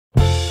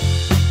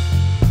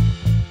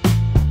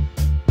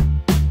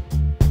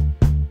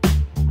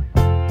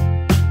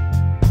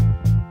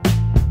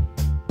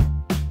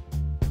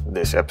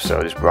This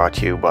episode is brought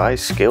to you by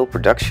Scale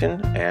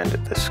Production and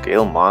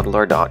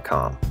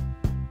thescalemodeler.com.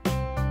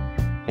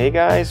 Hey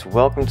guys,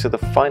 welcome to the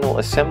final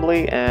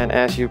assembly, and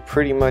as you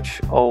pretty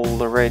much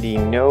already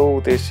know,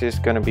 this is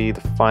going to be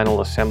the final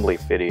assembly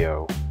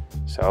video.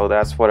 So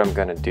that's what I'm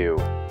going to do.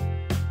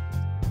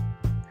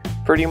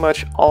 Pretty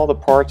much all the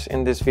parts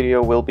in this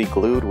video will be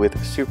glued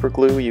with super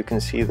glue. You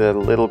can see the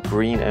little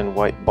green and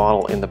white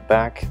bottle in the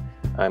back.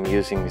 I'm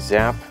using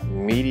Zap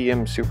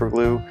medium super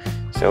glue,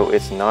 so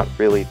it's not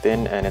really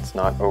thin and it's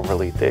not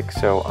overly thick,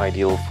 so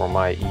ideal for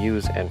my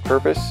use and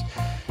purpose.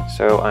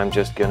 So I'm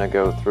just gonna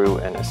go through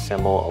and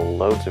assemble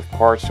loads of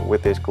parts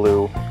with this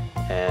glue,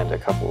 and a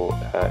couple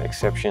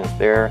exceptions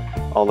there.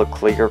 All the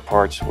clear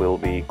parts will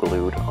be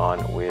glued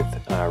on with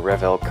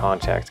Revell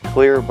Contact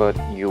Clear, but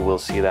you will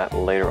see that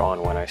later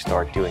on when I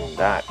start doing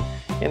that.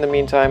 In the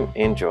meantime,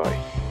 enjoy.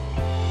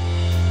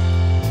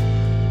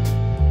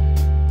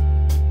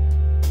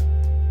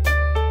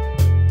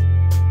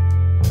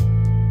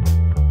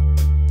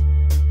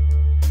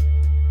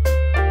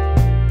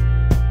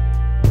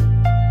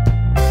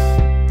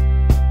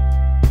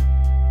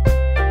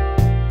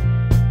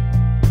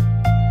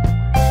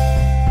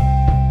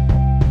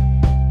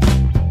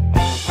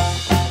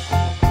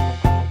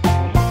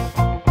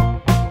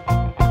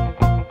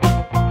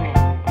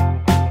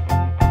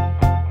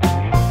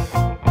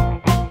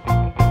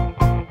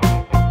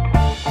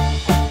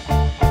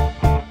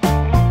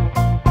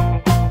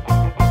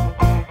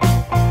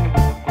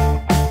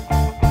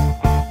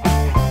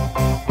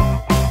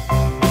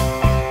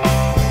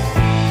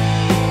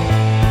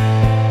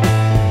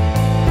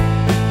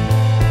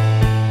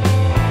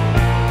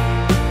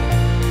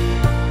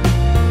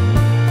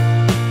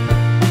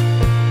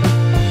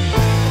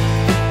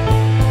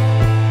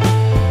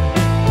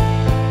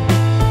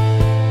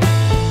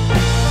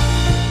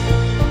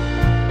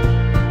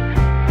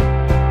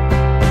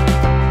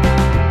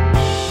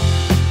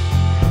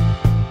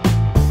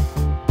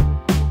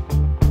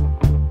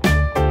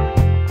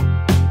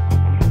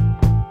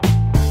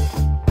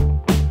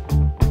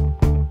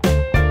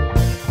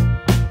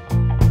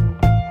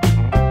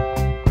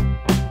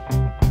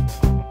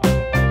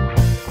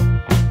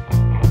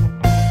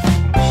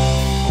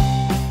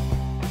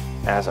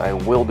 As I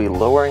will be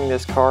lowering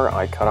this car,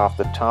 I cut off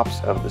the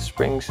tops of the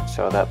springs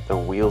so that the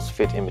wheels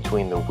fit in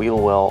between the wheel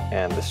well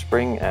and the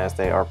spring, as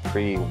they are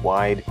pretty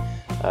wide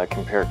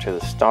compared to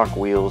the stock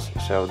wheels.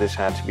 So this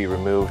had to be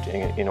removed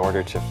in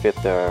order to fit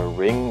the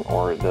ring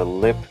or the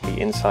lip, the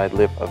inside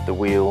lip of the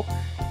wheel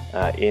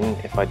in.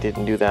 If I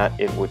didn't do that,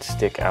 it would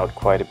stick out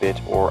quite a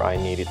bit, or I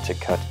needed to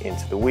cut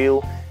into the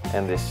wheel,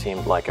 and this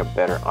seemed like a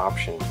better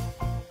option.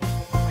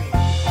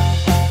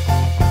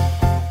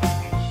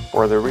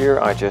 For the rear,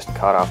 I just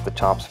cut off the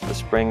tops of the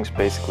springs,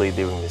 basically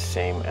doing the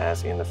same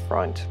as in the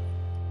front.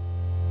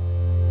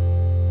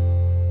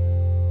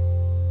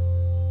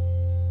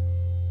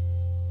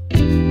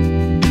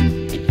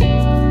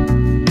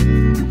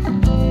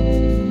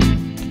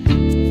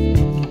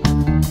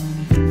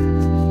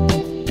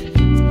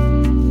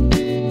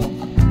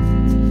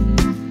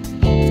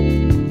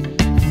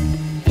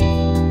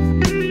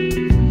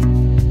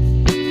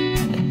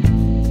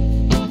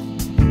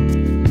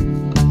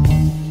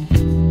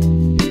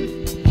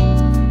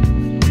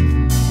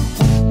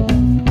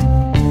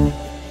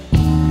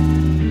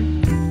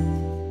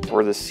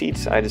 For the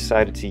seats, I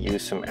decided to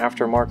use some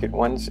aftermarket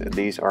ones.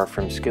 These are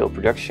from Scale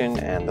Production,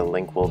 and the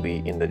link will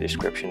be in the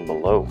description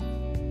below.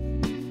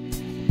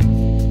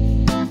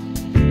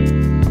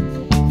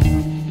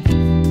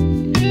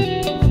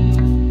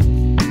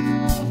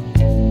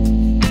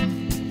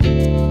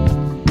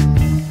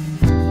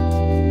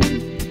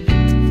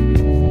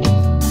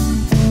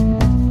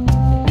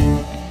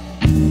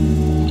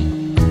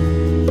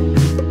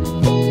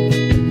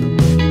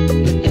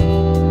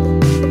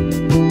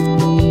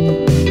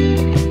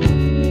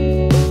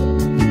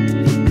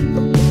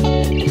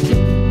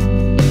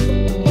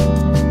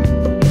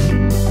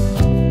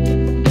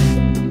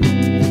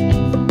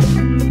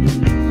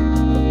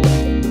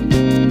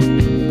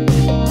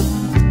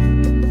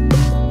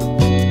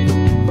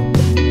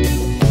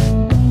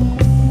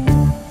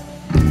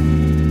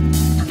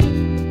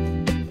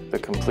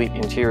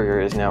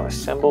 Interior is now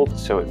assembled,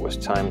 so it was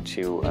time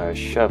to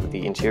shove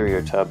the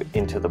interior tub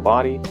into the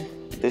body.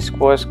 This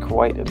was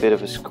quite a bit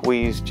of a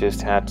squeeze,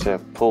 just had to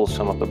pull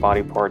some of the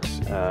body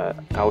parts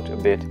out a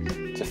bit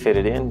to fit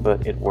it in,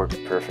 but it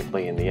worked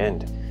perfectly in the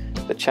end.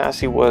 The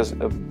chassis was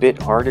a bit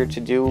harder to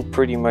do,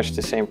 pretty much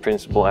the same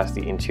principle as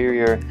the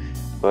interior,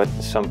 but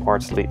some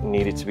parts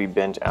needed to be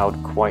bent out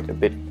quite a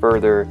bit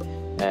further,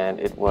 and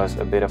it was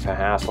a bit of a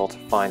hassle to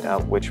find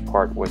out which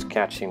part was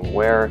catching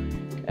where,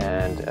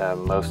 and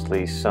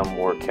mostly some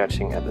were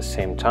catching at the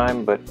same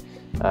time, but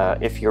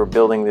if you're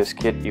building this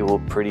kit, you will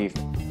pretty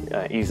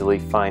easily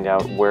find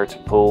out where to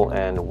pull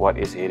and what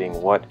is hitting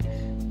what.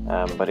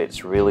 But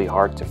it's really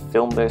hard to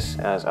film this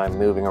as I'm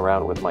moving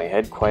around with my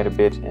head quite a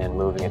bit and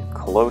moving it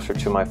closer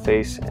to my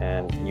face,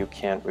 and you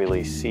can't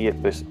really see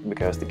it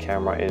because the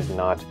camera is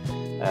not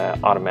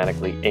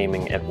automatically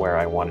aiming at where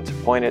I wanted to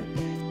point it.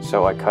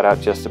 so I cut out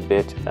just a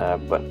bit,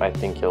 but I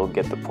think you'll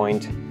get the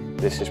point.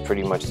 This is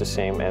pretty much the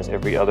same as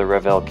every other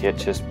Revell kit,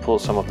 just pull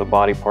some of the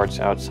body parts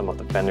out, some of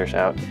the fenders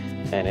out,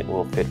 and it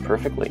will fit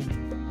perfectly.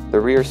 The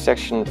rear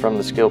section from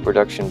the Scale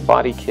Production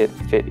body kit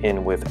fit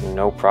in with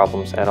no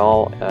problems at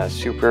all.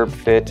 Superb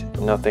fit,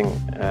 nothing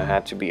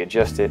had to be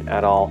adjusted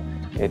at all.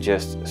 It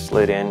just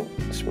slid in,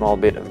 a small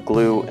bit of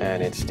glue,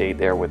 and it stayed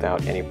there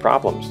without any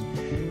problems.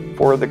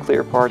 For the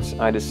clear parts,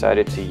 I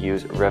decided to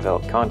use Revell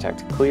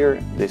Contact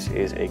Clear. This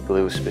is a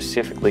glue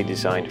specifically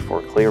designed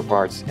for clear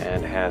parts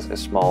and has a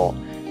small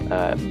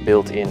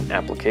built-in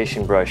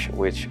application brush,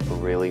 which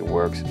really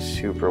works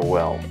super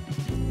well.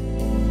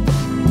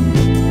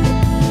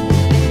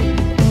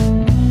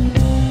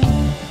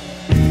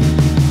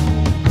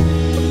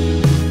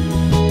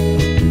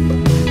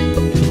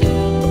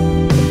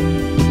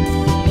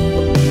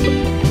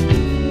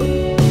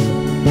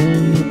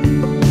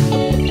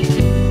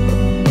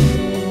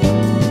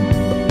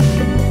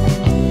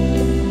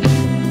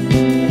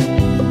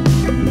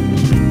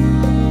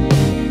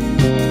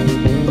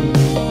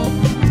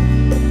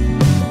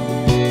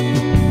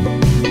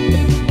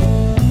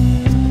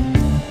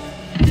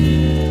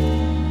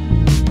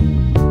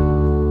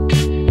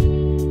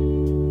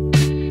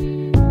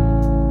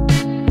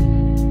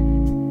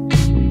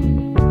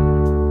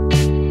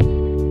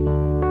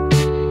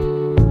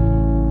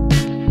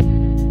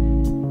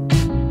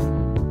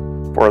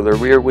 For the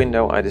rear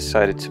window, I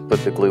decided to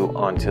put the glue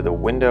onto the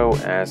window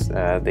as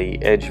the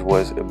edge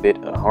was a bit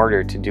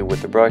harder to do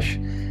with the brush,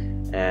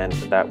 and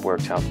that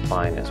worked out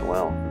fine as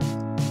well.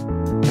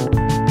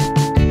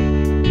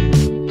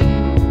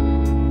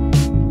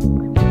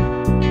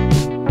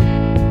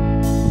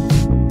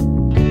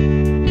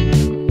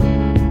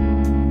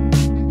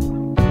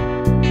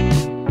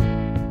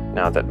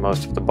 Now that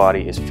most of the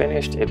body is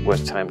finished, it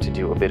was time to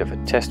do a bit of a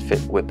test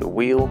fit with the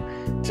wheel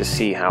to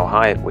see how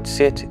high it would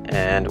sit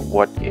and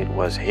what it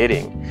was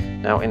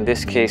hitting. Now in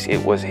this case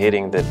it was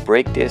hitting the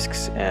brake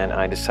discs, and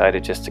I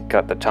decided just to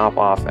cut the top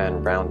off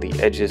and round the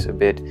edges a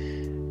bit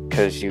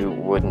because you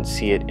wouldn't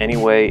see it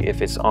anyway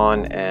if it's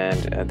on,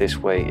 and this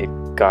way it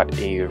got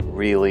a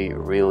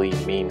really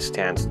mean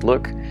stanced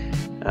look.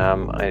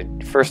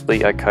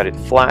 Firstly I cut it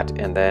flat,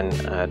 and then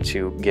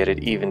to get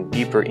it even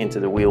deeper into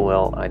the wheel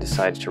well, I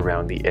decided to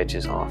round the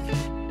edges off.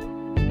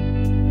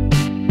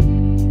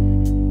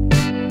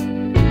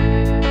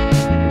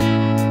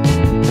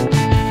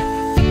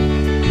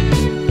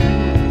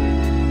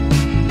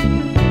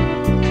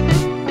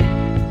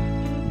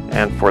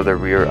 And for the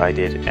rear I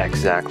did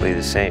exactly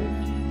the same.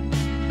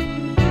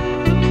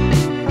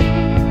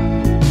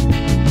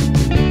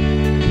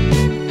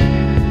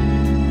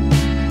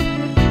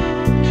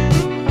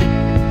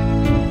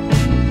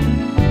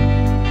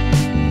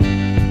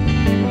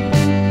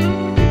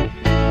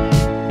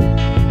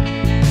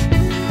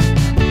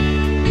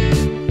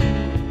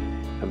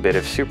 Bit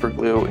of super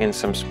glue in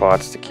some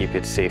spots to keep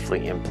it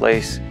safely in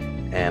place,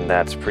 and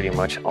that's pretty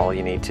much all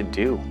you need to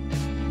do.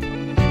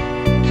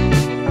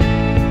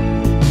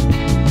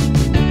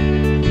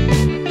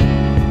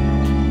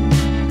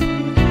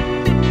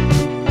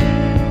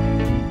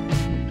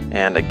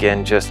 And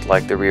again, just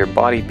like the rear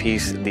body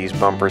piece, these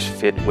bumpers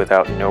fit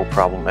without no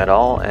problem at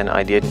all, and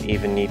I didn't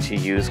even need to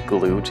use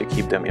glue to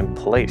keep them in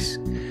place.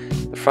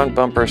 The front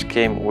bumpers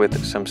came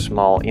with some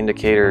small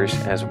indicators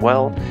as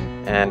well,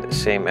 and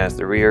same as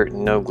the rear,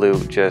 no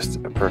glue, just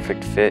a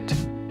perfect fit.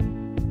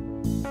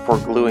 For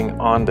gluing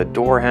on the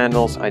door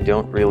handles, I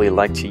don't really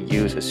like to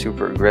use a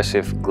super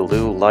aggressive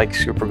glue like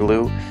super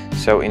glue,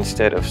 so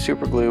instead of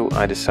super glue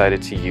I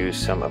decided to use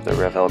some of the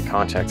Revell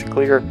Contact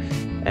Clear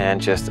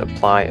and just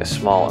apply a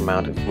small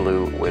amount of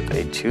glue with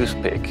a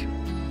toothpick.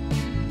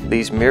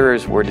 These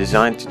mirrors were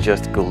designed to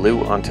just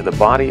glue onto the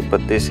body,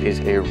 but this is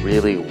a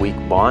really weak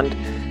bond.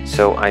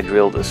 So I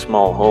drilled a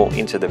small hole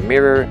into the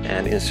mirror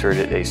and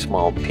inserted a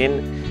small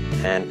pin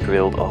and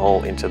drilled a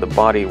hole into the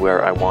body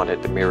where I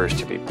wanted the mirrors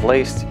to be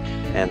placed,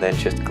 and then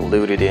just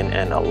glued it in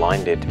and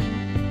aligned it.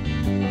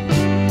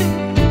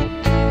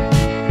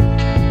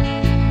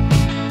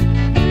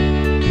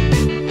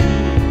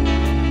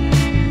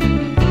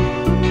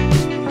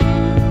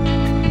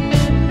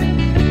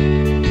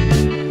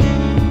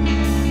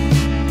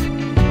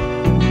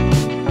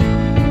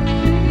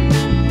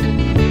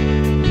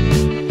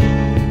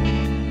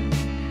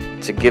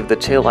 To give the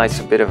taillights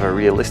a bit of a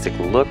realistic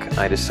look,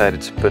 I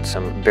decided to put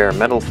some bare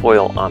metal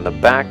foil on the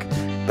back,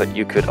 but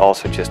you could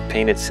also just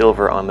paint it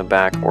silver on the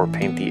back or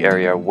paint the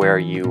area where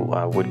you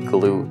would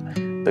glue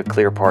the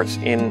clear parts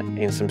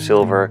in some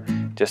silver,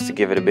 just to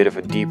give it a bit of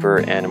a deeper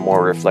and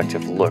more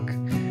reflective look.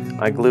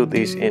 I glued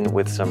these in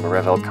with some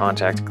Revell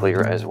Contact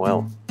Clear as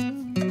well.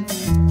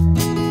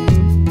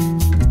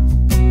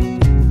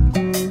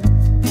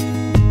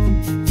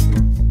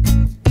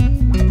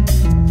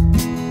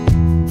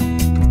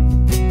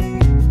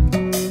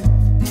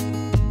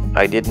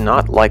 I did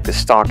not like the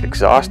stock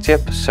exhaust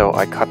tip, so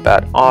I cut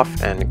that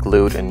off and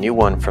glued a new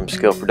one from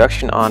Scale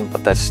Production on,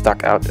 but that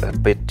stuck out a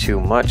bit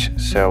too much,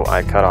 so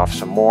I cut off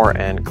some more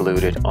and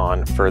glued it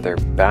on further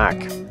back.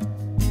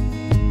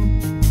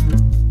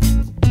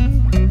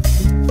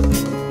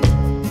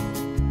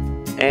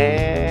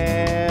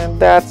 And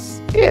that's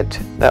it.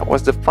 That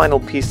was the final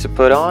piece to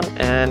put on,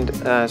 and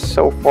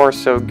so far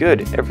so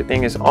good.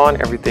 Everything is on,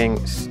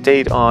 everything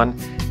stayed on,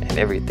 and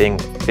everything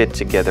fit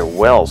together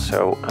well.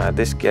 So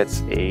this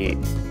gets a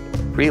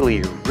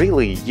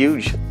really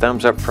huge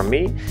thumbs up from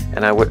me,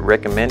 and I would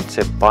recommend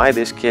to buy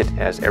this kit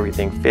as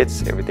everything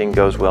fits, everything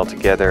goes well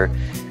together,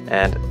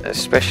 and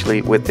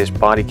especially with this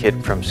body kit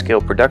from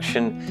Scale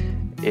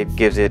Production, it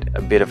gives it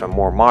a bit of a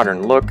more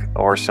modern look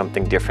or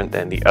something different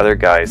than the other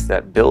guys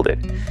that build it.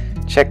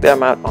 Check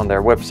them out on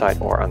their website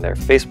or on their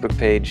Facebook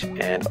page,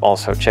 and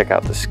also check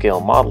out the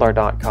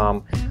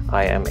scalemodeler.com.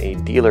 I am a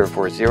dealer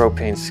for Zero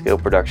Paint, Scale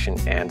Production,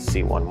 and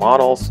C1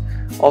 models.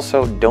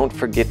 Also, don't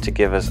forget to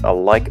give us a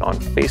like on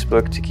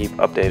Facebook to keep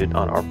updated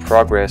on our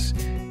progress.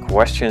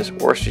 Questions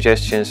or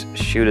suggestions,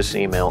 shoot us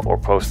an email or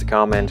post a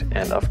comment.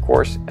 And of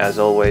course, as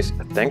always,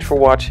 thanks for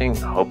watching.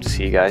 I hope to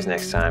see you guys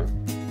next time.